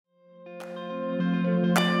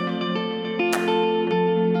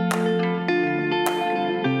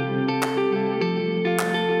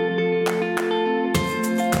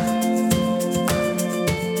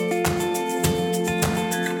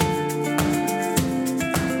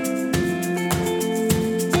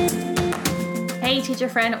teacher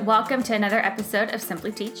friend. Welcome to another episode of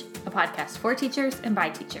Simply Teach, a podcast for teachers and by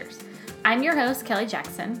teachers. I'm your host, Kelly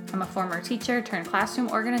Jackson. I'm a former teacher turned classroom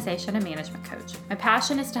organization and management coach. My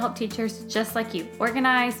passion is to help teachers just like you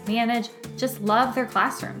organize, manage, just love their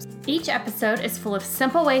classrooms. Each episode is full of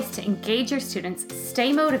simple ways to engage your students,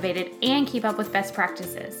 stay motivated, and keep up with best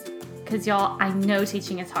practices. Because y'all, I know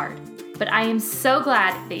teaching is hard, but I am so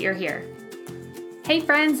glad that you're here. Hey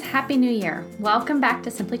friends, Happy New Year. Welcome back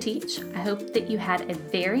to Simply Teach. I hope that you had a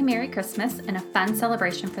very Merry Christmas and a fun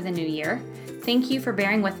celebration for the new year. Thank you for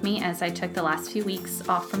bearing with me as I took the last few weeks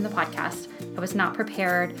off from the podcast. I was not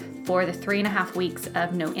prepared for the 3.5 weeks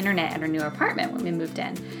of no internet at our new apartment when we moved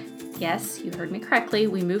in. Yes, you heard me correctly.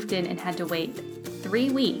 We moved in and had to wait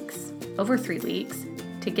over 3 weeks,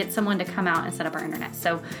 to get someone to come out and set up our internet.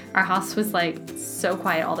 So our house was like so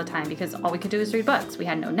quiet all the time because all we could do was read books. We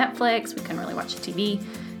had no Netflix. We couldn't really watch TV.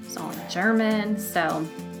 It was all in German. So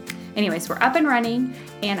anyways, we're up and running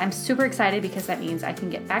and I'm super excited because that means I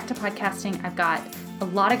can get back to podcasting. I've got a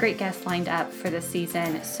lot of great guests lined up for this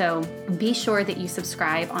season. So be sure that you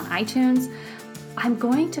subscribe on iTunes. I'm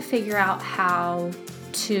going to figure out how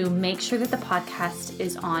to make sure that the podcast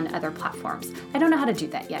is on other platforms. I don't know how to do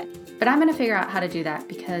that yet, but I'm going to figure out how to do that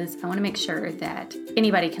because I want to make sure that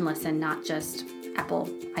anybody can listen, not just Apple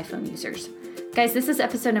iPhone users. Guys, this is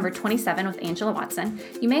episode number 27 with Angela Watson.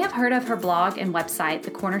 You may have heard of her blog and website,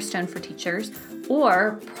 The Cornerstone for Teachers,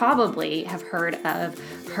 or probably have heard of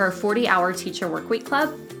her 40-hour teacher workweek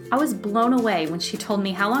club. I was blown away when she told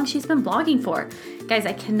me how long she's been blogging for. Guys,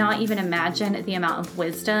 I cannot even imagine the amount of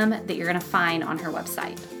wisdom that you're going to find on her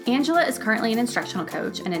website. Angela is currently an instructional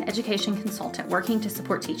coach and an education consultant working to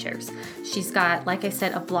support teachers. She's got, like I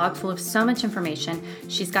said, a blog full of so much information.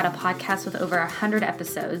 She's got a podcast with over 100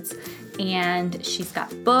 episodes, and she's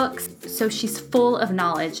got books. So she's full of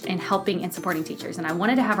knowledge in helping and supporting teachers. And I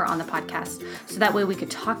wanted to have her on the podcast so that way we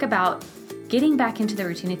could talk about getting back into the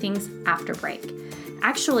routine of things after break.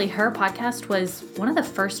 Actually, her podcast was one of the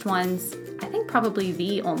first ones, I think probably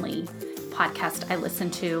the only podcast I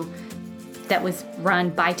listened to that was run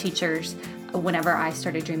by teachers whenever I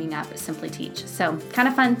started dreaming up Simply Teach. So kind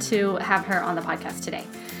of fun to have her on the podcast today.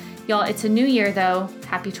 Y'all, it's a new year though.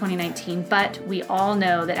 Happy 2019. But we all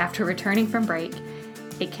know that after returning from break,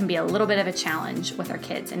 it can be a little bit of a challenge with our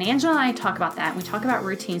kids. And Angela and I talk about that. We talk about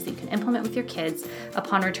routines that you can implement with your kids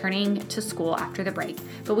upon returning to school after the break.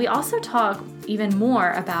 But we also talk even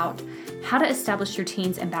more about how to establish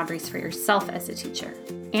routines and boundaries for yourself as a teacher.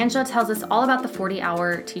 Angela tells us all about the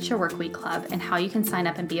 40-hour Teacher Workweek Club and how you can sign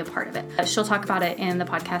up and be a part of it. She'll talk about it in the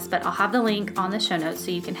podcast, but I'll have the link on the show notes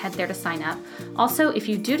so you can head there to sign up. Also, if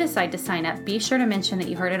you do decide to sign up, be sure to mention that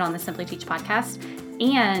you heard it on the Simply Teach podcast,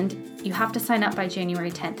 and you have to sign up by January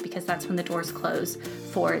 10th because that's when the doors close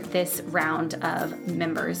for this round of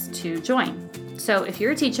members to join. So if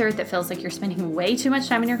you're a teacher that feels like you're spending way too much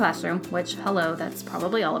time in your classroom, which, hello, that's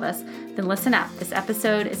probably all of us, then listen up. This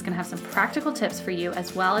episode is going to have some practical tips for you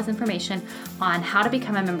as well as information on how to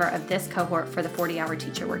become a member of this cohort for the 40-hour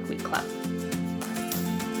Teacher Workweek Club.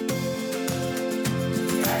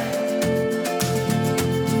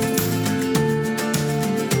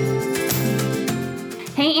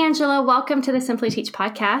 Hey, Angela, welcome to the Simply Teach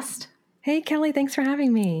podcast. Hey, Kelly, thanks for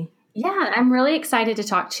having me. Yeah, I'm really excited to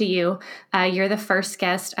talk to you. You're the first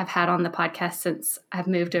guest I've had on the podcast since I've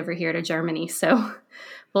moved over here to Germany. So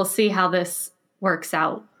we'll see how this works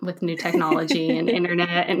out with new technology and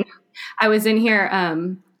internet. And I was in here.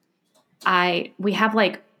 We have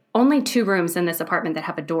like only 2 rooms in this apartment that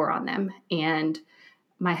have a door on them. And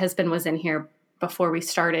my husband was in here before we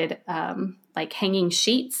started like hanging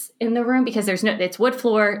sheets in the room because it's wood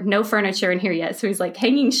floor, no furniture in here yet. So he's like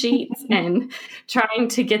hanging sheets and trying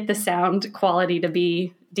to get the sound quality to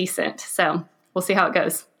be decent. So we'll see how it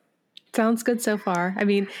goes. Sounds good so far. I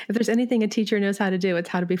mean, if there's anything a teacher knows how to do, it's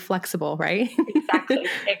how to be flexible, right?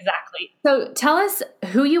 Exactly. So tell us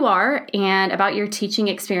who you are and about your teaching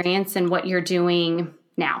experience and what you're doing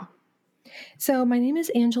now. So my name is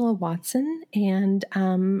Angela Watson, and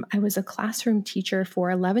I was a classroom teacher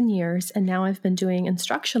for 11 years, and now I've been doing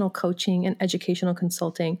instructional coaching and educational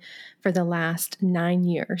consulting for the last 9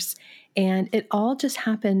 years. And it all just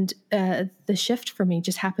happened, the shift for me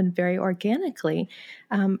just happened very organically.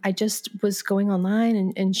 I just was going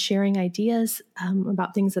online and sharing ideas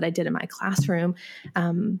about things that I did in my classroom.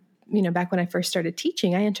 Back when I first started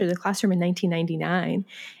teaching, I entered the classroom in 1999,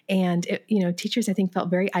 and teachers, I think, felt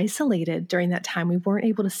very isolated during that time. We weren't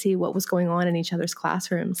able to see what was going on in each other's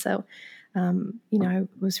classrooms. So, I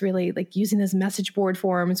was really like using those message board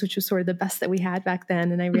forums, which was sort of the best that we had back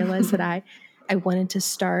then. And I realized that I I wanted to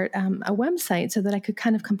start a website so that I could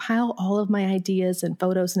kind of compile all of my ideas and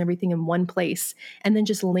photos and everything in one place, and then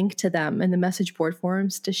just link to them in the message board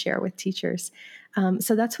forums to share with teachers.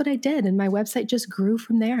 So that's what I did. And my website just grew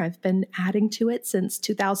from there. I've been adding to it since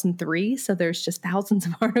 2003. So there's just thousands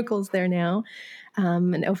of articles there now.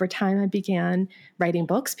 And over time, I began writing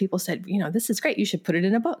books. People said, this is great. You should put it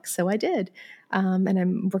in a book. So I did. And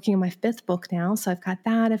I'm working on my 5th book now. So I've got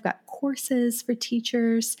that. I've got courses for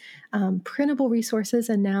teachers, printable resources.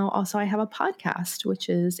 And now also I have a podcast, which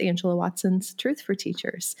is Angela Watson's Truth for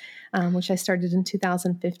Teachers, which I started in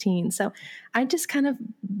 2015. So I just kind of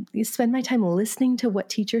spend my time listening to what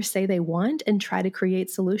teachers say they want and try to create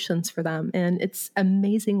solutions for them. And it's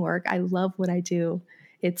amazing work. I love what I do.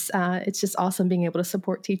 It's just awesome being able to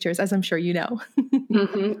support teachers, as I'm sure you know.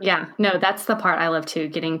 Mm-hmm. Yeah, no, that's the part I love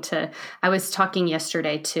too, I was talking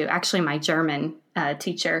yesterday to actually my German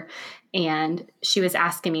teacher, and she was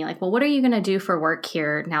asking me like, well, what are you going to do for work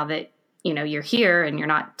here now that, you're here and you're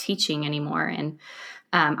not teaching anymore? And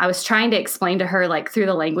I was trying to explain to her like through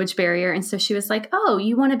the language barrier. And so she was like, oh,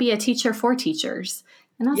 you want to be a teacher for teachers?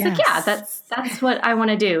 And I was like, yeah, that's what I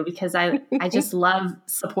want to do, because I just love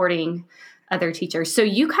supporting other teachers. So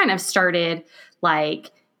you kind of started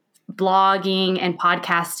like blogging and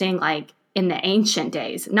podcasting like in the ancient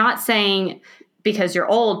days, not saying because you're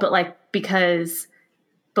old, but like because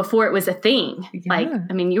before it was a thing. Yeah. Like,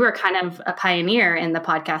 I mean, you were kind of a pioneer in the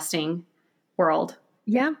podcasting world.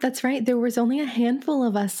 Yeah, that's right. There was only a handful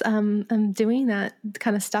of us doing that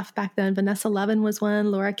kind of stuff back then. Vanessa Levin was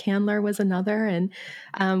one, Laura Candler was another, and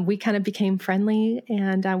we kind of became friendly,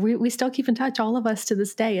 and we still keep in touch, all of us to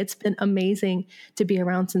this day. It's been amazing to be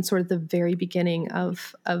around since sort of the very beginning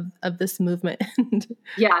of this movement.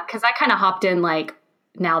 Yeah, because I kind of hopped in like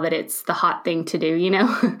now that it's the hot thing to do,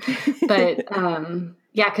 but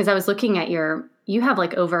yeah, because I was looking at you have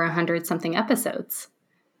like over 100-something episodes.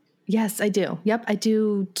 Yes, I do. Yep. I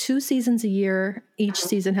do 2 seasons a year. Each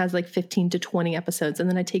season has like 15 to 20 episodes. And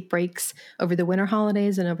then I take breaks over the winter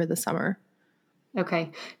holidays and over the summer.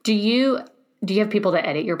 Okay. Do you have people that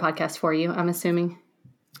edit your podcast for you, I'm assuming?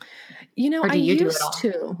 I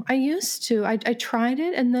used to. I tried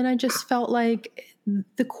it, and then I just felt like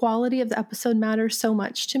the quality of the episode matters so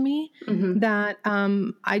much to me that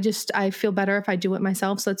I feel better if I do it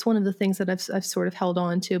myself. So it's one of the things that I've sort of held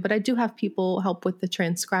on to. But I do have people help with the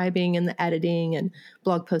transcribing and the editing and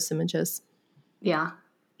blog post images. Yeah,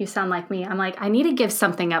 you sound like me. I'm like, I need to give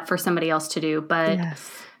something up for somebody else to do, but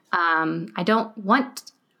yes. I don't want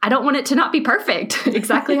it to not be perfect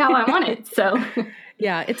exactly how I want it. So.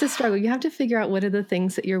 Yeah, it's a struggle. You have to figure out what are the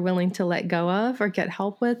things that you're willing to let go of or get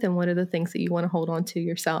help with, and what are the things that you want to hold on to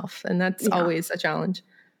yourself. And that's always a challenge.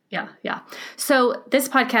 Yeah, yeah. So this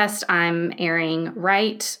podcast I'm airing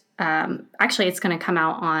actually it's going to come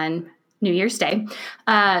out on New Year's Day.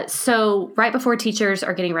 So right before teachers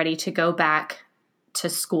are getting ready to go back to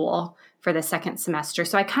school for the second semester.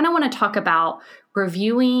 So I kind of want to talk about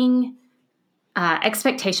reviewing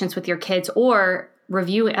expectations with your kids, or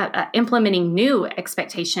implementing new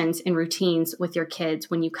expectations and routines with your kids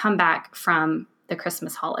when you come back from the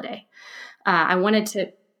Christmas holiday. I wanted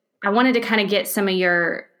to kind of get some of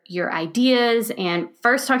your ideas, and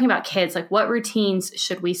first talking about kids, like what routines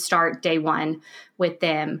should we start day one with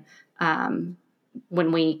them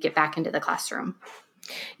when we get back into the classroom?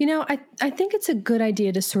 I think it's a good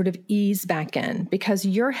idea to sort of ease back in, because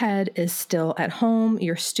your head is still at home.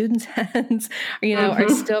 Your students' heads, are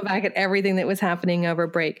still back at everything that was happening over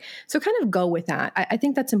break. So kind of go with that. I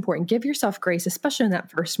think that's important. Give yourself grace, especially in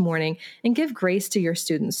that first morning, and give grace to your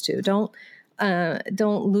students too. Don't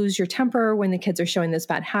lose your temper when the kids are showing those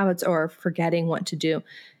bad habits or forgetting what to do.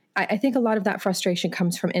 I think a lot of that frustration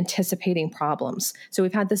comes from anticipating problems. So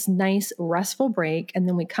we've had this nice restful break, and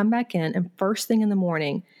then we come back in, and first thing in the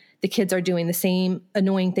morning, the kids are doing the same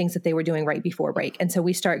annoying things that they were doing right before break. And so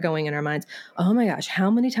we start going in our minds, oh my gosh,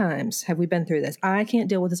 how many times have we been through this? I can't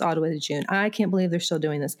deal with this all the way to June. I can't believe they're still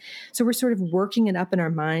doing this. So we're sort of working it up in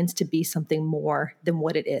our minds to be something more than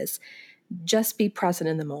what it is. Just be present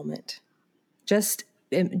in the moment. Just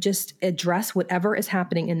address whatever is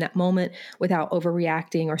happening in that moment without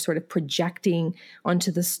overreacting or sort of projecting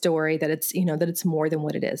onto the story that it's more than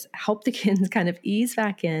what it is. Help the kids kind of ease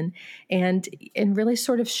back in and really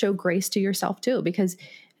sort of show grace to yourself too, because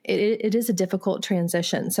it is a difficult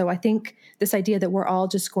transition. So I think this idea that we're all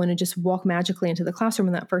just going to just walk magically into the classroom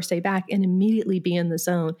on that first day back and immediately be in the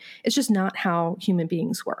zone, it's just not how human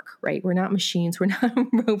beings work, right? We're not machines. We're not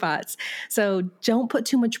robots. So don't put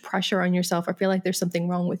too much pressure on yourself or feel like there's something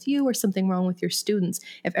wrong with you or something wrong with your students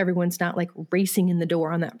if everyone's not like racing in the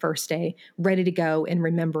door on that first day, ready to go and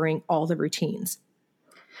remembering all the routines.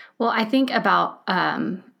 Well, I think about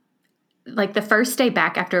like the first day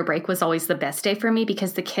back after a break was always the best day for me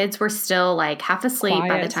because the kids were still like half asleep Quiet.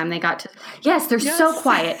 by the time they got to, they're so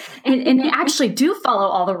quiet and they actually do follow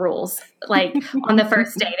all the rules. Like on the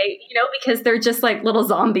first day, because they're just like little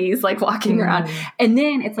zombies, like walking around. And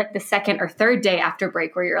then it's like the second or third day after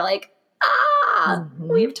break where you're like,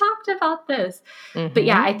 we've talked about this. But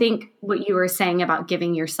yeah, I think what you were saying about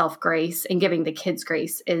giving yourself grace and giving the kids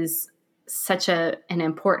grace is such an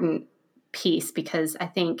important piece because I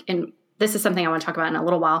think, and this is something I want to talk about in a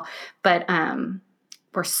little while, but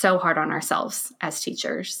we're so hard on ourselves as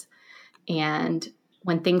teachers. And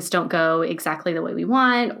when things don't go exactly the way we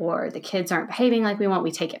want, or the kids aren't behaving like we want,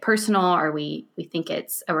 we take it personal, or we think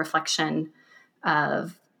it's a reflection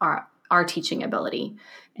of our teaching ability.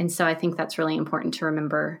 And so I think that's really important to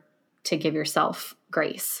remember to give yourself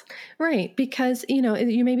grace. Right. Because,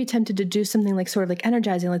 you may be tempted to do something like sort of like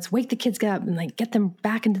energizing. Let's wake the kids up and like get them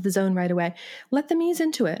back into the zone right away. Let them ease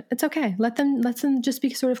into it. It's okay. Let them just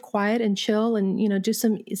be sort of quiet and chill and, do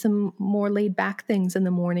some more laid back things in the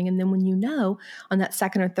morning. And then when on that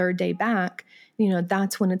second or third day back,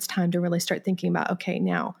 that's when it's time to really start thinking about, okay,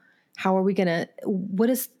 now how are we what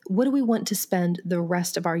do we want to spend the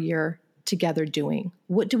rest of our year together doing?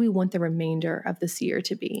 What do we want the remainder of this year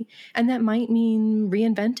to be? And that might mean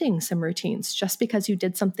reinventing some routines. Just because you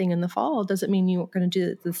did something in the fall doesn't mean you're going to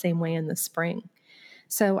do it the same way in the spring.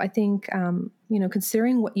 So I think,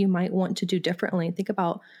 considering what you might want to do differently, think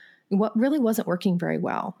about what really wasn't working very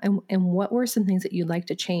well and what were some things that you'd like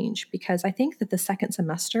to change? Because I think that the second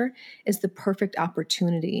semester is the perfect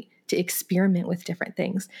opportunity to experiment with different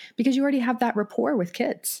things because you already have that rapport with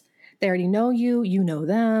kids. They already know you, you know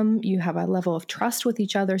them, you have a level of trust with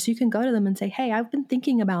each other. So you can go to them and say, hey, I've been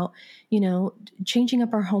thinking about, changing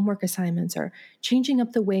up our homework assignments or changing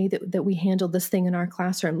up the way that we handle this thing in our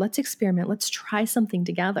classroom. Let's experiment. Let's try something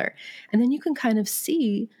together. And then you can kind of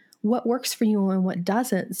see what works for you and what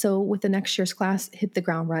doesn't. So with the next year's class, hit the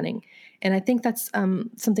ground running. And I think that's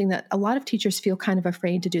something that a lot of teachers feel kind of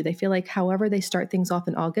afraid to do. They feel like however they start things off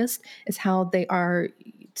in August is how they are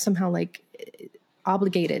somehow like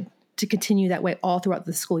obligated to continue that way all throughout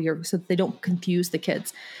the school year so that they don't confuse the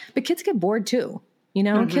kids. But kids get bored too.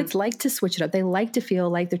 Kids like to switch it up. They like to feel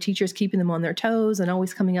like their teacher's keeping them on their toes and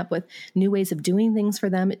always coming up with new ways of doing things for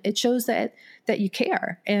them. It shows that you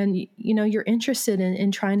care and, you're interested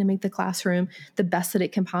in trying to make the classroom the best that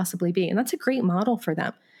it can possibly be. And that's a great model for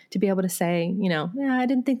them to be able to say, I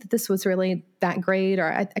didn't think that this was really that great,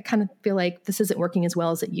 or I kind of feel like this isn't working as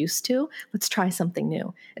well as it used to. Let's try something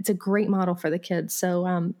new. It's a great model for the kids.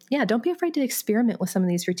 So don't be afraid to experiment with some of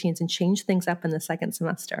these routines and change things up in the second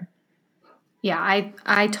semester. Yeah,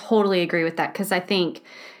 I totally agree with that because I think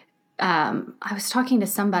I was talking to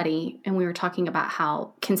somebody and we were talking about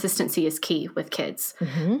how consistency is key with kids,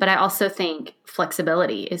 but I also think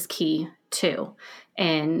flexibility is key too.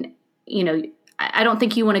 And, I don't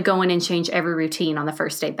think you want to go in and change every routine on the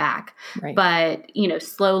first day back, right. But,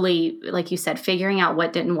 slowly, like you said, figuring out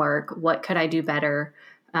what didn't work, what could I do better,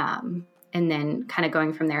 and then kind of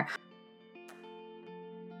going from there.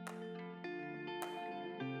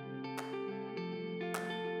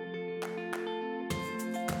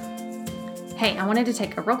 Hey, I wanted to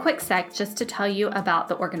take a real quick sec just to tell you about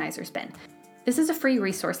the Organizer's Bin. This is a free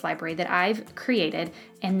resource library that I've created,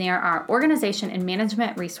 and there are organization and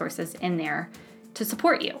management resources in there to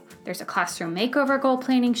support you. There's a classroom makeover goal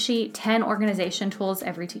planning sheet, 10 organization tools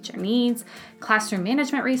every teacher needs, classroom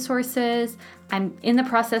management resources. I'm in the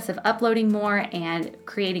process of uploading more and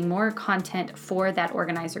creating more content for that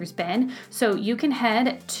Organizer's Bin. So you can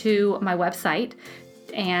head to my website,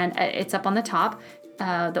 and it's up on the top,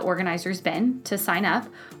 the Organizer's Bin, to sign up.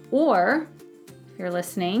 Or if you're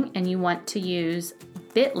listening and you want to use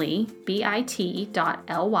bit.ly,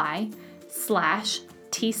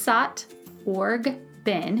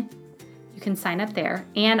 bit.ly/TSOT.org/bin, you can sign up there.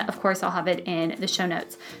 And of course, I'll have it in the show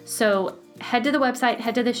notes. So head to the website,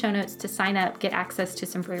 head to the show notes to sign up, get access to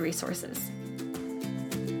some free resources.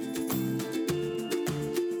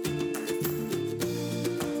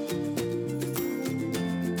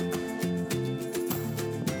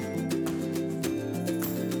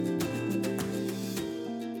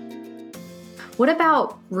 What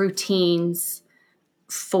about routines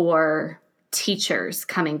for teachers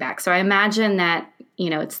coming back? So I imagine that,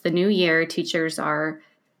 it's the new year. Teachers are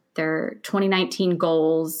their 2019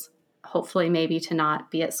 goals, hopefully maybe to not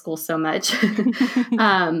be at school so much.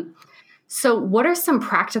 So what are some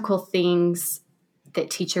practical things that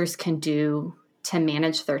teachers can do to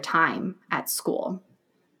manage their time at school?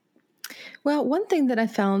 Well, one thing that I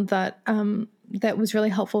found that that was really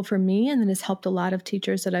helpful for me and that has helped a lot of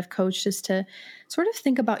teachers that I've coached is to sort of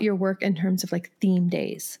think about your work in terms of like theme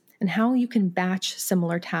days and how you can batch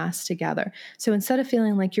similar tasks together. So instead of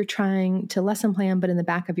feeling like you're trying to lesson plan, but in the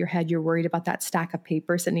back of your head, you're worried about that stack of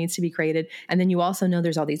papers that needs to be created. And then you also know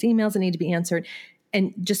there's all these emails that need to be answered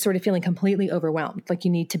and just sort of feeling completely overwhelmed, like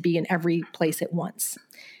you need to be in every place at once.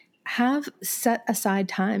 Have set aside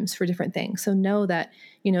times for different things. So know that,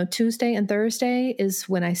 Tuesday and Thursday is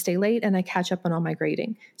when I stay late and I catch up on all my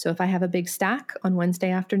grading. So if I have a big stack on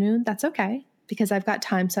Wednesday afternoon, that's okay because I've got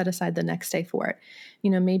time set aside the next day for it.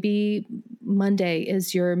 Maybe Monday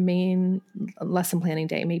is your main lesson planning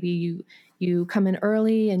day. Maybe you come in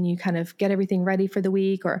early and you kind of get everything ready for the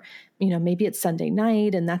week, or, maybe it's Sunday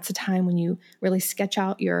night and that's a time when you really sketch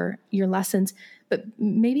out your lessons. But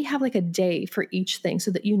maybe have like a day for each thing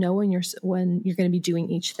so that when you're going to be doing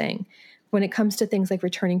each thing. When it comes to things like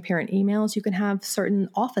returning parent emails, you can have certain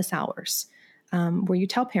office hours where you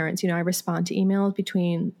tell parents, I respond to emails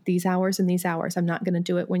between these hours and these hours. I'm not going to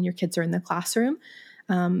do it when your kids are in the classroom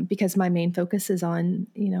because my main focus is on,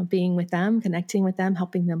 being with them, connecting with them,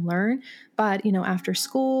 helping them learn. But, after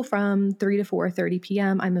school from 3 to 4:30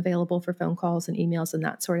 p.m., I'm available for phone calls and emails and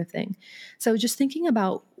that sort of thing. So just thinking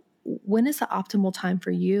about when is the optimal time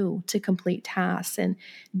for you to complete tasks? And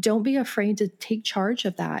don't be afraid to take charge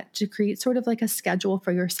of that, to create sort of like a schedule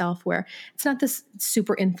for yourself where it's not this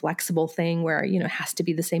super inflexible thing where, it has to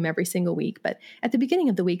be the same every single week. But at the beginning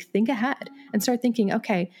of the week, think ahead and start thinking,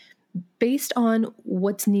 okay, based on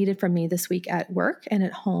what's needed from me this week at work and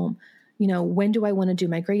at home, when do I want to do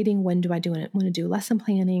my grading? When do I want to do lesson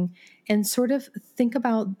planning? And sort of think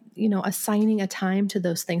about, assigning a time to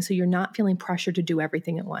those things so you're not feeling pressured to do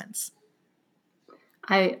everything at once.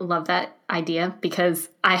 I love that idea because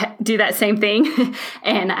I do that same thing.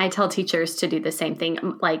 And I tell teachers to do the same thing.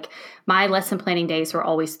 Like my lesson planning days were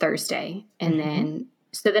always Thursday. And then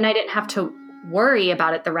I didn't have to worry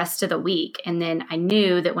about it the rest of the week. And then I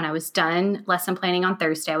knew that when I was done lesson planning on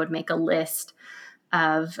Thursday, I would make a list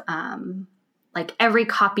of like every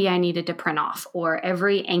copy I needed to print off or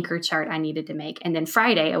every anchor chart I needed to make. And then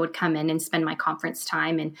Friday I would come in and spend my conference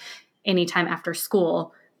time and anytime after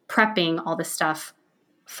school prepping all the stuff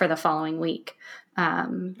for the following week. I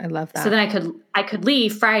love that. So then I could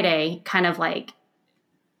leave Friday kind of like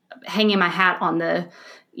hanging my hat on the,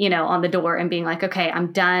 on the door and being like, okay,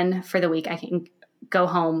 I'm done for the week. I can go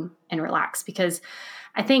home and relax because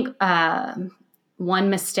I think,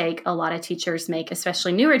 one mistake a lot of teachers make,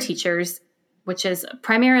 especially newer teachers, which is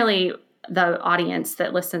primarily the audience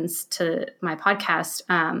that listens to my podcast.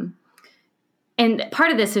 And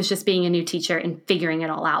part of this is just being a new teacher and figuring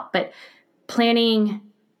it all out, but planning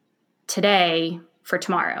today for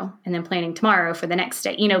tomorrow and then planning tomorrow for the next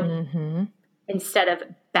day, instead of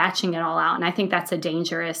batching it all out. And I think that's a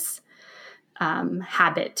dangerous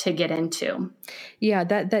habit to get into. Yeah,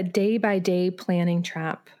 that day by day planning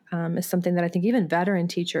trap is something that I think even veteran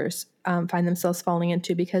teachers find themselves falling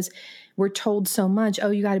into because we're told so much,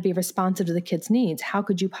 you got to be responsive to the kids' needs. How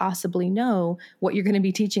could you possibly know what you're going to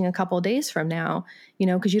be teaching a couple of days from now?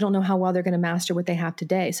 Because you don't know how well they're going to master what they have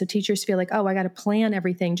today. So teachers feel like, I got to plan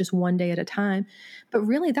everything just one day at a time. But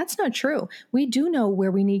really, that's not true. We do know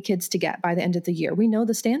where we need kids to get by the end of the year. We know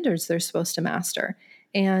the standards they're supposed to master.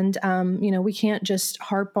 And, we can't just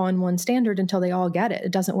harp on one standard until they all get it.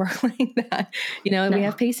 It doesn't work like that. No. We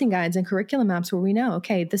have pacing guides and curriculum maps where we know,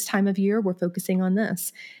 okay, this time of year, we're focusing on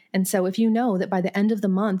this. And so if you know that by the end of the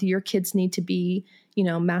month, your kids need to be,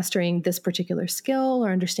 mastering this particular skill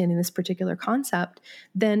or understanding this particular concept,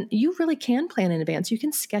 then you really can plan in advance. You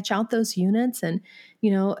can sketch out those units and,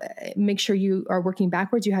 make sure you are working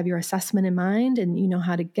backwards. You have your assessment in mind and you know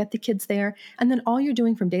how to get the kids there. And then all you're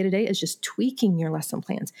doing from day to day is just tweaking your lesson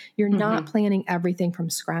plans. You're not planning everything from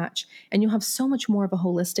scratch. And you'll have so much more of a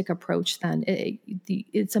holistic approach then.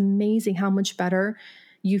 It's amazing how much better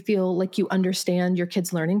you feel like you understand your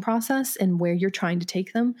kids' learning process and where you're trying to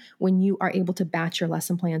take them when you are able to batch your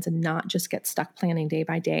lesson plans and not just get stuck planning day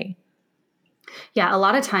by day. Yeah, a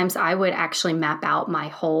lot of times I would actually map out my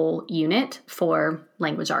whole unit for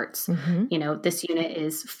language arts. This unit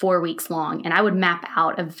is 4 weeks long, and I would map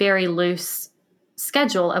out a very loose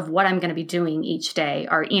schedule of what I'm going to be doing each day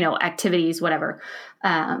or, activities, whatever.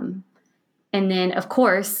 And then, of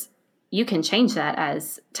course, you can change that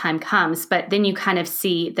as time comes, but then you kind of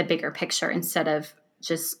see the bigger picture instead of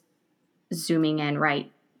just zooming in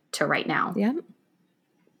right now. Yeah.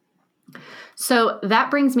 So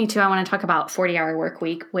that brings me to, I want to talk about 40-hour work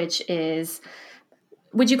week, which is,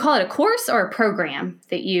 would you call it a course or a program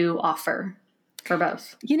that you offer? or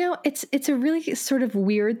both? It's a really sort of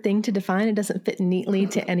weird thing to define. It doesn't fit neatly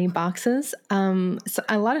to any boxes. So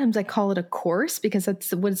a lot of times I call it a course because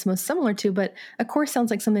that's what it's most similar to. But a course sounds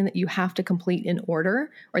like something that you have to complete in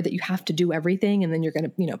order, or that you have to do everything, and then you're going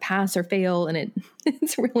to, pass or fail. And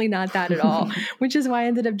it's really not that at all. Which is why I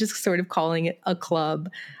ended up just sort of calling it a club.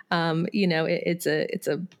 It's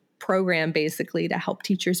a program basically to help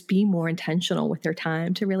teachers be more intentional with their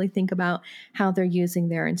time, to really think about how they're using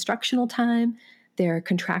their instructional time, their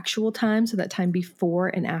contractual time, so that time before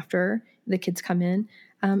and after the kids come in,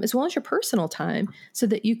 as well as your personal time, so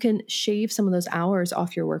that you can shave some of those hours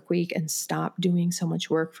off your work week and stop doing so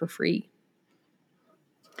much work for free.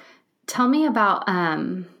 Tell me about,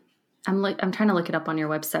 I'm trying to look it up on your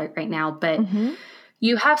website right now, but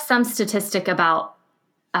you have some statistic about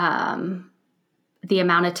the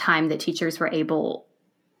amount of time that teachers were able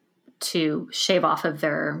to shave off of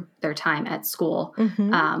their time at school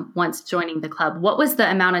once joining the club. What was the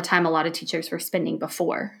amount of time a lot of teachers were spending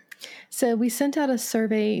before? So we sent out a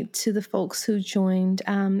survey to the folks who joined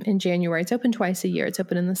in January. It's open twice a year. It's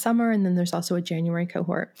open in the summer, and then there's also a January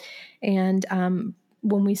cohort. And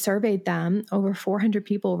when we surveyed them, over 400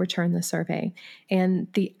 people returned the survey. And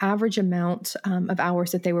the average amount of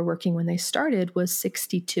hours that they were working when they started was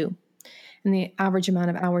 62. And the average amount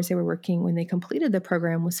of hours they were working when they completed the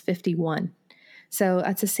program was 51. So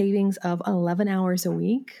that's a savings of 11 hours a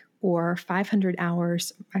week, or 500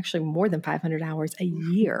 hours, actually more than 500 hours a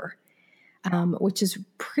year, which is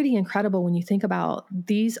pretty incredible when you think about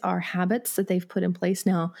these are habits that they've put in place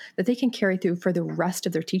now that they can carry through for the rest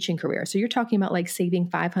of their teaching career. So you're talking about like saving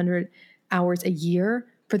 500 hours a year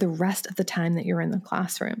for the rest of the time that you're in the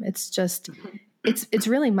classroom. It's just... It's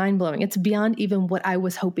really mind-blowing. It's beyond even what I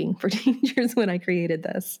was hoping for teachers when I created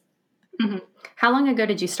this. Mm-hmm. How long ago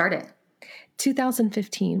did you start it?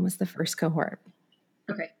 2015 was the first cohort.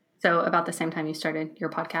 Okay. So about the same time you started your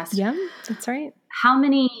podcast. Yeah, that's right. How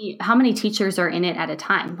many teachers are in it at a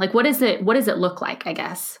time? Like, what does it look like, I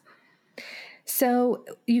guess? So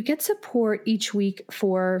you get support each week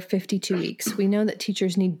for 52 weeks. We know that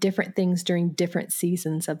teachers need different things during different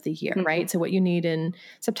seasons of the year, right? So what you need in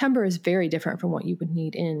September is very different from what you would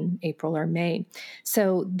need in April or May.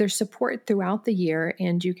 So there's support throughout the year,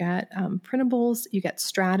 and you get printables, you get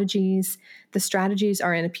strategies. The strategies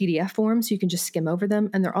are in a PDF form, so you can just skim over them.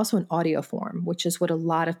 And they're also in audio form, which is what a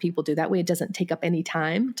lot of people do. That way it doesn't take up any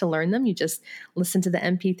time to learn them. You just listen to the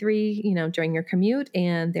MP3, during your commute,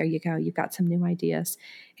 and there you go. You've got some new ideas.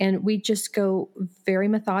 And we just go very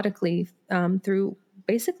methodically through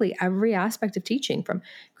basically every aspect of teaching, from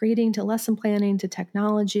grading to lesson planning to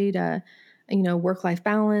technology to, work-life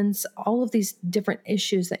balance, all of these different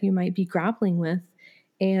issues that you might be grappling with.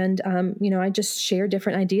 And, I just share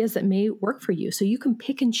different ideas that may work for you. So you can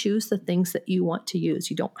pick and choose the things that you want to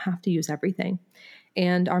use. You don't have to use everything.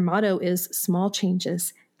 And our motto is small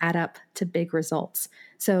changes add up to big results.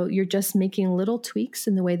 So you're just making little tweaks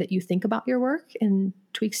in the way that you think about your work and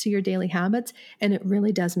tweaks to your daily habits. And it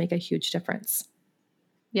really does make a huge difference.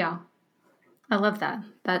 Yeah. I love that.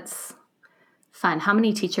 That's fun. How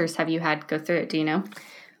many teachers have you had go through it? Do you know?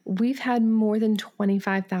 We've had more than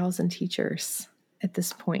 25,000 teachers at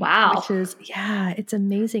this point. Wow. Which is, it's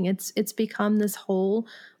amazing. It's become this whole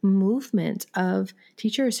movement of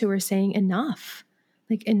teachers who are saying enough.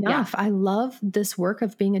 Like, enough. Yeah. I love this work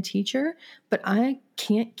of being a teacher, but I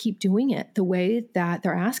can't keep doing it the way that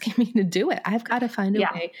they're asking me to do it. I've got to find a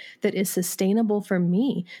way that is sustainable for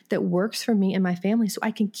me, that works for me and my family, so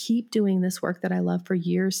I can keep doing this work that I love for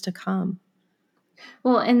years to come.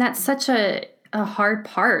 Well, and that's such a hard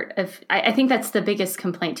part of, I think that's the biggest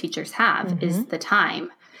complaint teachers have is the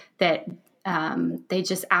time that they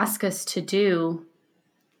just ask us to do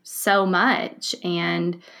so much.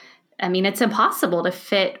 And I mean, it's impossible to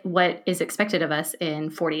fit what is expected of us in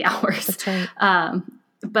 40 hours. That's right.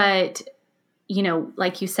 But,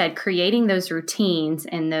 like you said, creating those routines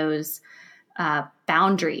and those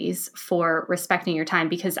boundaries for respecting your time,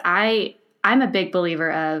 because I'm a big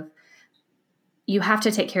believer of you have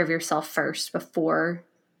to take care of yourself first before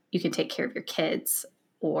you can take care of your kids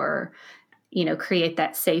or, create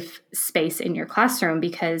that safe space in your classroom.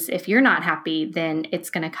 Because if you're not happy, then it's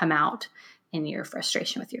going to come out in your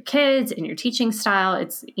frustration with your kids, in your teaching style.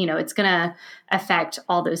 It's, it's going to affect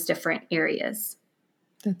all those different areas.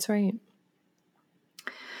 That's right.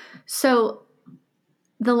 So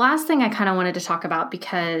the last thing I kind of wanted to talk about,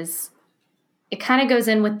 because it kind of goes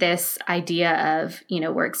in with this idea of,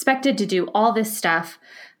 we're expected to do all this stuff,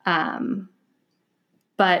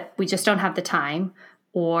 but we just don't have the time,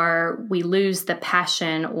 or we lose the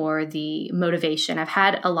passion or the motivation. I've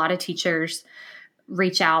had a lot of teachers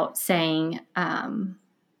reach out saying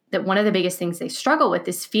that one of the biggest things they struggle with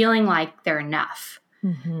is feeling like they're enough,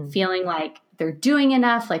 feeling like they're doing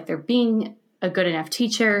enough, like they're being a good enough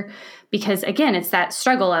teacher. Because again, it's that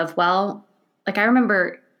struggle of, well, like I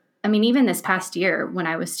remember, I mean, even this past year when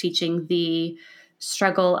I was teaching, the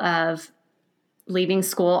struggle of leaving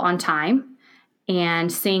school on time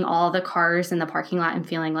and seeing all the cars in the parking lot and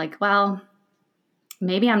feeling like, well,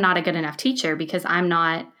 maybe I'm not a good enough teacher because I'm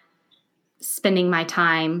not spending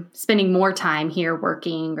more time here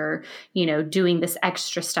working or, doing this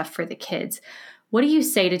extra stuff for the kids. What do you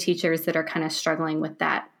say to teachers that are kind of struggling with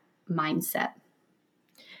that mindset?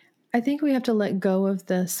 I think we have to let go of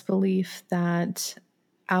this belief that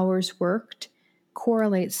hours worked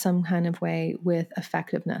correlates some kind of way with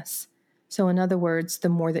effectiveness. So in other words, the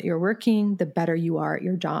more that you're working, the better you are at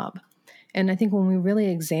your job. And I think when we really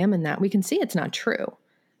examine that, we can see it's not true.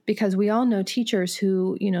 Because we all know teachers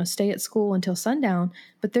who, stay at school until sundown,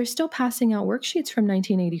 but they're still passing out worksheets from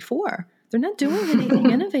 1984. They're not doing anything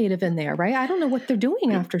innovative in there, right? I don't know what they're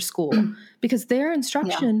doing after school because their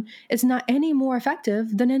instruction is not any more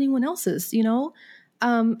effective than anyone else's,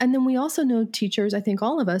 And then we also know teachers, I think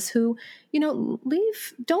all of us, who,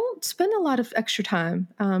 don't spend a lot of extra time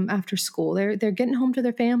after school. They're getting home to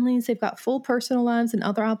their families. They've got full personal lives and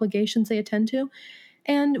other obligations they attend to.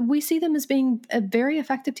 And we see them as being very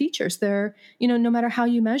effective teachers. They're, no matter how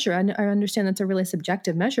you measure, I understand that's a really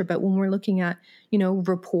subjective measure, but when we're looking at,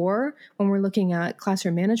 rapport, when we're looking at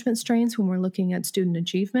classroom management strengths, when we're looking at student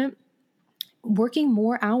achievement, working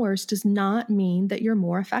more hours does not mean that you're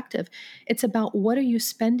more effective. It's about what are you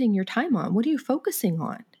spending your time on? What are you focusing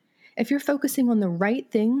on? If you're focusing on the right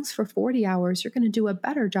things for 40 hours, you're going to do a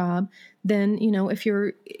better job than, if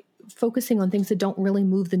you're focusing on things that don't really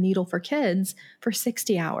move the needle for kids for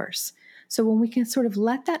 60 hours. So when we can sort of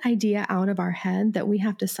let that idea out of our head that we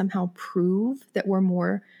have to somehow prove that we're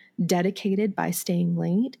more dedicated by staying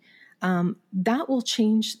late, that will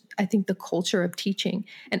change, I think, the culture of teaching.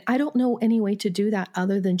 And I don't know any way to do that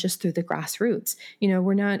other than just through the grassroots.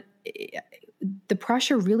 The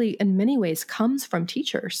pressure really in many ways comes from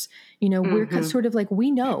teachers. We're sort of like,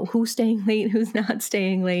 we know who's staying late, who's not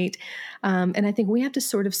staying late. And I think we have to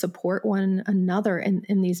sort of support one another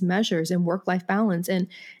in these measures and work-life balance. And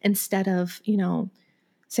instead of,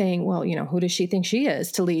 saying, well, who does she think she is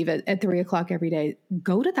to leave at 3 o'clock every day?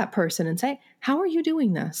 Go to that person and say, how are you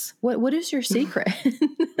doing this? What is your secret?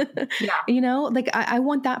 I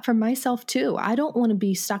want that for myself too. I don't want to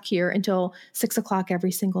be stuck here until 6 o'clock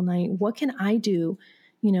every single night. What can I do,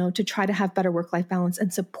 to try to have better work-life balance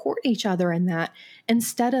and support each other in that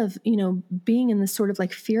instead of, being in this sort of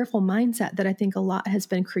like fearful mindset that I think a lot has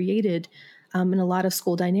been created in a lot of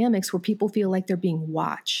school dynamics where people feel like they're being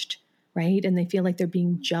watched. Right? And they feel like they're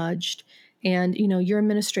being judged. And, your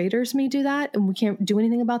administrators may do that and we can't do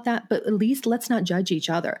anything about that, but at least let's not judge each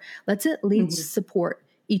other. Let's at least support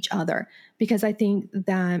each other, because I think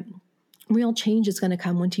that real change is going to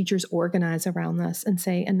come when teachers organize around this and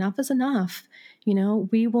say, enough is enough.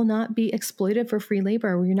 We will not be exploited for free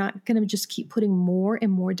labor. We're not going to just keep putting more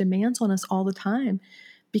and more demands on us all the time.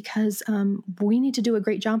 Because we need to do a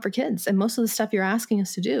great job for kids. And most of the stuff you're asking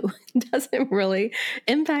us to do doesn't really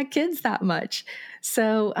impact kids that much.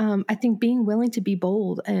 So I think being willing to be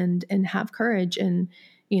bold and have courage and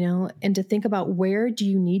to think about where do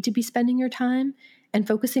you need to be spending your time and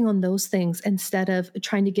focusing on those things instead of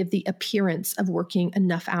trying to give the appearance of working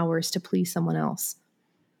enough hours to please someone else.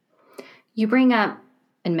 You bring up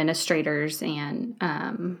administrators and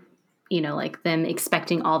like them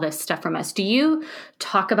expecting all this stuff from us. Do you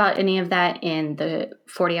talk about any of that in the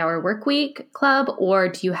 40-hour work week club, or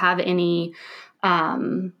do you have any,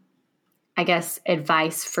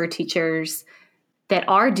 advice for teachers that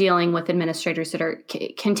are dealing with administrators that are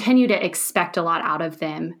continue to expect a lot out of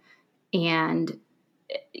them, and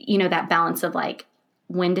that balance of like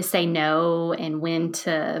when to say no and when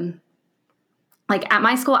to. Like at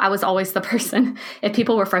my school, I was always the person, if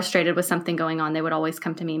people were frustrated with something going on, they would always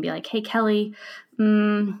come to me and be like, hey, Kelly,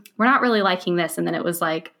 we're not really liking this. And then it was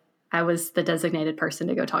like, I was the designated person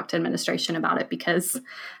to go talk to administration about it because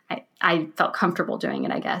I felt comfortable doing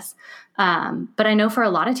it, I guess. But I know for a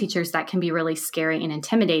lot of teachers that can be really scary and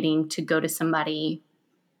intimidating to go to somebody,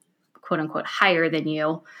 quote unquote, higher than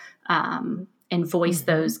you and voice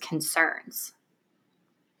those concerns.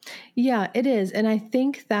 Yeah, it is. And I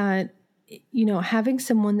think that having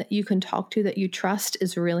someone that you can talk to that you trust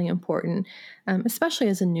is really important, especially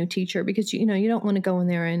as a new teacher, because, you don't want to go in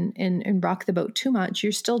there and rock the boat too much.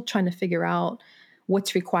 You're still trying to figure out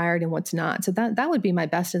what's required and what's not. So that would be my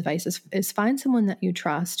best advice is find someone that you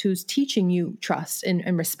trust, who's teaching you trust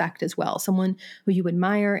and respect as well. Someone who you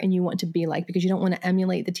admire and you want to be like, because you don't want to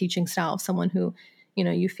emulate the teaching style of someone who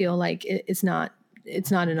you feel like it's not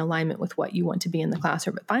in alignment with what you want to be in the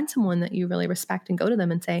classroom. But find someone that you really respect and go to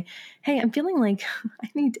them and say, hey, I'm feeling like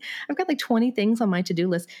I've got like 20 things on my to-do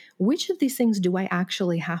list. Which of these things do I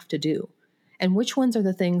actually have to do? And which ones are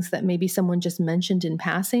the things that maybe someone just mentioned in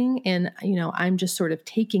passing and, I'm just sort of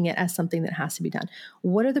taking it as something that has to be done?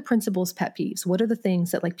 What are the principal's pet peeves? What are the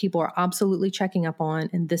things that like people are absolutely checking up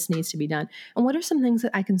on and this needs to be done? And what are some things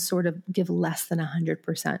that I can sort of give less than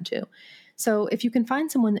 100% to? So if you can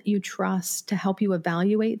find someone that you trust to help you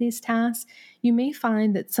evaluate these tasks, you may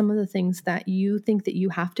find that some of the things that you think that you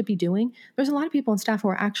have to be doing, there's a lot of people on staff who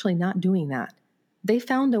are actually not doing that. They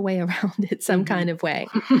found a way around it some kind of way,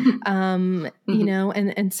 and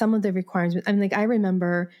some of the requirements. I mean, like I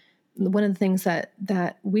remember one of the things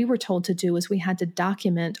that we were told to do is we had to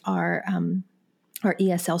document our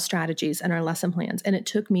ESL strategies and our lesson plans. And it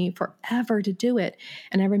took me forever to do it.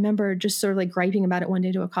 And I remember just sort of like griping about it one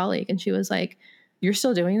day to a colleague. And she was like, "You're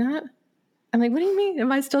still doing that?" I'm like, "What do you mean?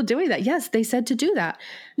 Am I still doing that?" "Yes, they said to do that."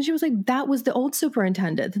 And she was like, "That was the old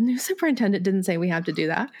superintendent. The new superintendent didn't say we have to do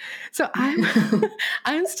that." So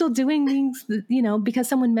I'm still doing things, because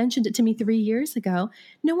someone mentioned it to me 3 years ago.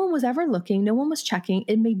 No one was ever looking. No one was checking.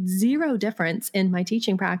 It made zero difference in my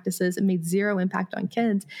teaching practices. It made zero impact on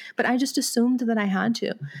kids, but I just assumed that I had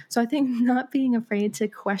to. So I think not being afraid to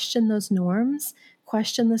question those norms,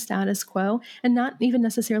 question the status quo, and not even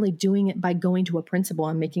necessarily doing it by going to a principal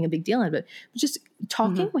and making a big deal out of it, but just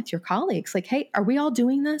talking with your colleagues like, hey, are we all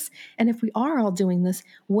doing this? And if we are all doing this,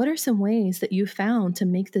 what are some ways that you found to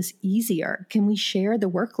make this easier? Can we share the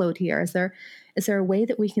workload here? Is there a way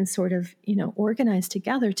that we can sort of, organize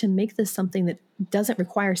together to make this something that doesn't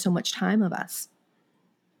require so much time of us?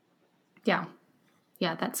 Yeah.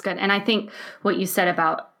 Yeah, that's good. And I think what you said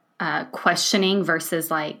about questioning versus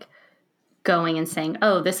like going and saying,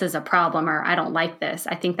 "Oh, this is a problem," or "I don't like this."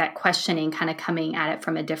 I think that questioning, kind of coming at it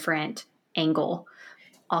from a different angle,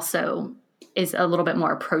 also is a little bit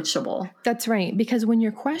more approachable. That's right. Because when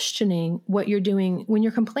you're questioning what you're doing, when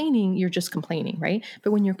you're complaining, you're just complaining, right? But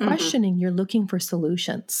when you're questioning, you're looking for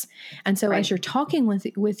solutions. And so as you're talking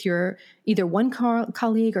with your either one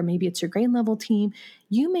colleague or maybe it's your grade level team,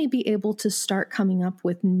 you may be able to start coming up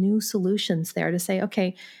with new solutions there to say,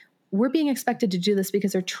 okay, we're being expected to do this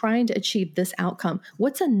because they're trying to achieve this outcome.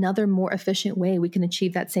 What's another more efficient way we can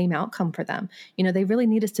achieve that same outcome for them? They really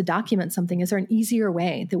need us to document something. Is there an easier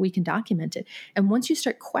way that we can document it? And once you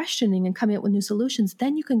start questioning and coming up with new solutions,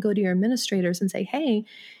 then you can go to your administrators and say, hey,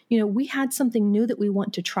 we had something new that we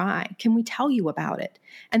want to try. Can we tell you about it?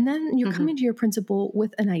 And then you're coming to your principal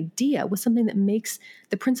with an idea, with something that makes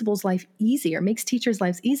the principal's life easier, makes teachers'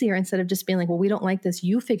 lives easier, instead of just being like, well, we don't like this,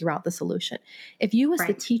 you figure out the solution. If you as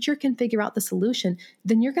the teacher can figure out the solution,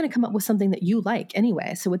 then you're going to come up with something that you like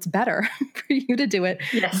anyway. So it's better for you to do it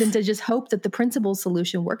than to just hope that the principal's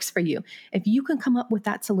solution works for you. If you can come up with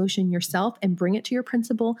that solution yourself and bring it to your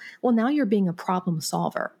principal, well, now you're being a problem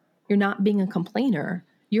solver. You're not being a complainer.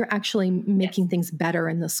 You're actually making things better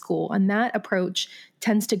in the school. And that approach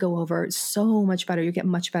tends to go over so much better. You get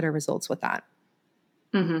much better results with that.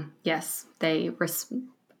 Yes.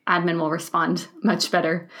 Admin will respond much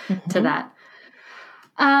better to that.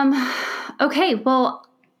 Okay. Well,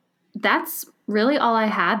 that's really all I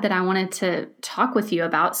had that I wanted to talk with you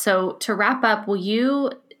about. So to wrap up, will you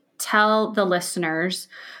tell the listeners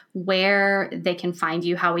where they can find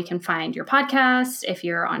you, how we can find your podcast, if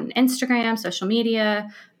you're on Instagram, social media,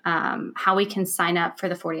 how we can sign up for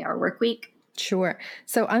the 40-hour work week? Sure.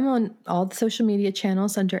 So I'm on all the social media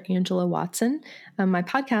channels under Angela Watson. My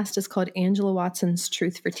podcast is called Angela Watson's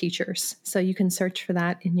Truth for Teachers. So you can search for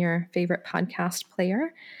that in your favorite podcast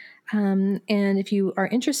player. And if you are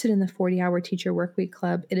interested in the 40-hour Teacher Workweek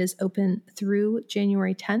Club, it is open through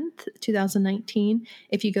January 10th, 2019,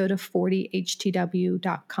 if you go to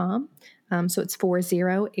 40htw.com. So it's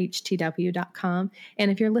 40htw.com.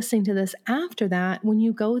 And if you're listening to this after that, when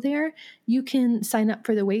you go there, you can sign up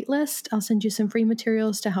for the wait list. I'll send you some free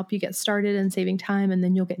materials to help you get started and saving time, and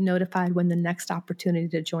then you'll get notified when the next opportunity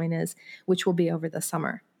to join is, which will be over the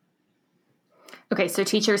summer. Okay, so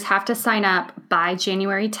teachers have to sign up by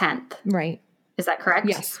January 10th. Right. Is that correct?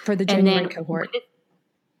 Yes, for the January cohort.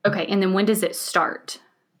 Okay, and then when does it start?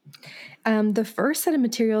 The first set of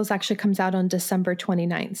materials actually comes out on December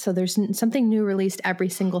 29th. So there's something new released every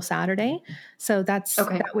single Saturday. So that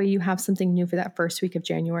way you have something new for that first week of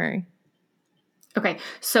January. Okay,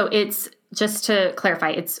 so it's, just to clarify,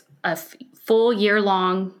 it's a full year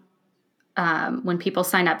long. When people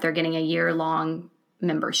sign up, they're getting a year long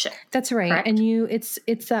membership. That's right. Correct? And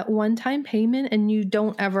it's that one-time payment, and you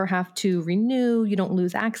don't ever have to renew. You don't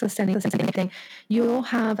lose access to anything. You'll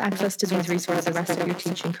have access to these resources the rest of your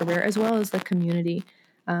teaching career, as well as the community,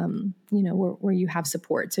 where you have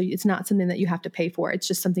support. So it's not something that you have to pay for. It's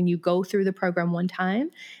just something you go through the program one time,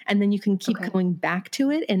 and then you can keep going back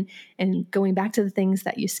to it and going back to the things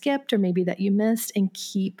that you skipped or maybe that you missed, and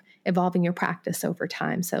keep evolving your practice over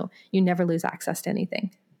time. So you never lose access to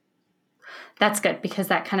anything. That's good, because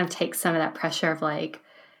that kind of takes some of that pressure of like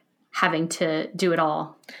having to do it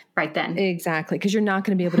all right then. Exactly. Because you're not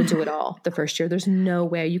going to be able to do it all the first year. There's no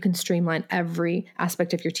way you can streamline every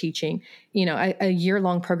aspect of your teaching. A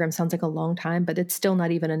year-long program sounds like a long time, but it's still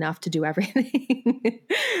not even enough to do everything.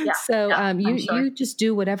 You just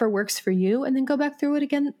do whatever works for you, and then go back through it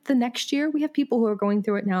again the next year. We have people who are going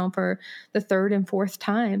through it now for the third and fourth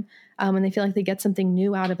time, and they feel like they get something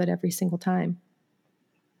new out of it every single time.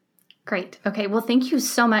 Great. Okay. Well, thank you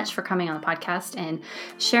so much for coming on the podcast and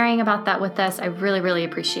sharing about that with us. I really, really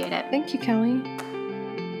appreciate it. Thank you, Kelly.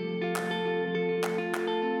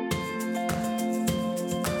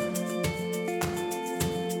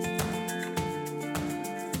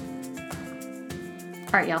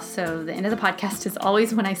 All right, y'all. So the end of the podcast is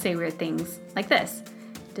always when I say weird things like this.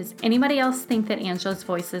 Does anybody else think that Angela's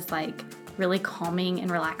voice is like really calming and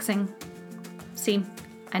relaxing? See,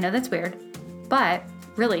 I know that's weird, but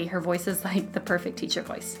really, her voice is like the perfect teacher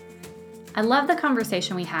voice. I love the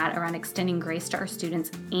conversation we had around extending grace to our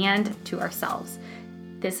students and to ourselves.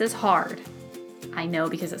 This is hard. I know,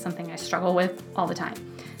 because it's something I struggle with all the time.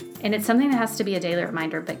 And it's something that has to be a daily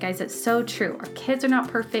reminder. But guys, it's so true. Our kids are not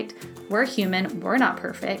perfect. We're human. We're not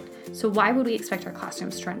perfect. So why would we expect our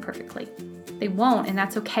classrooms to run perfectly? They won't, and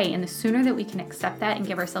that's okay. And the sooner that we can accept that and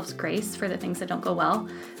give ourselves grace for the things that don't go well,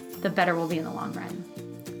 the better we'll be in the long run.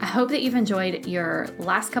 I hope that you've enjoyed your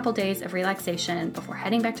last couple days of relaxation before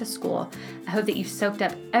heading back to school. I hope that you've soaked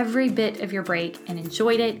up every bit of your break and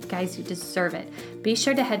enjoyed it. Guys, you deserve it. Be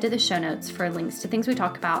sure to head to the show notes for links to things we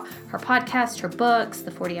talk about, her podcast, her books, the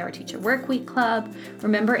 40-Hour Teacher Workweek Club.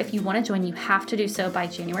 Remember, if you want to join, you have to do so by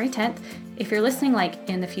January 10th. If you're listening like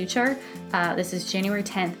in the future, this is January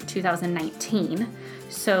 10th, 2019.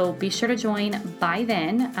 So be sure to join by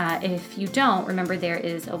then. If you don't, remember there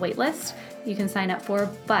is a wait list you can sign up for,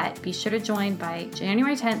 but be sure to join by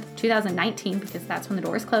January 10th, 2019, because that's when the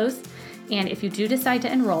doors close. And if you do decide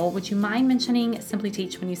to enroll, would you mind mentioning Simply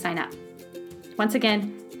Teach when you sign up? Once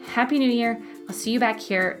again, Happy New Year. I'll see you back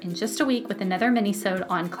here in just a week with another mini-sode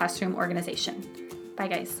on classroom organization. Bye,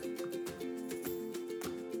 guys.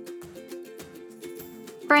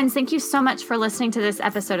 Friends, thank you so much for listening to this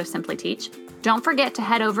episode of Simply Teach. Don't forget to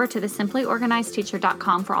head over to the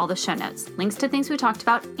simplyorganizedteacher.com for all the show notes, links to things we talked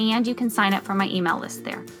about, and you can sign up for my email list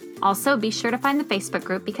there. Also, be sure to find the Facebook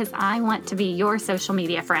group, because I want to be your social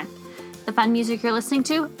media friend. The fun music you're listening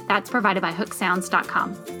to, that's provided by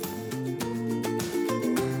hooksounds.com.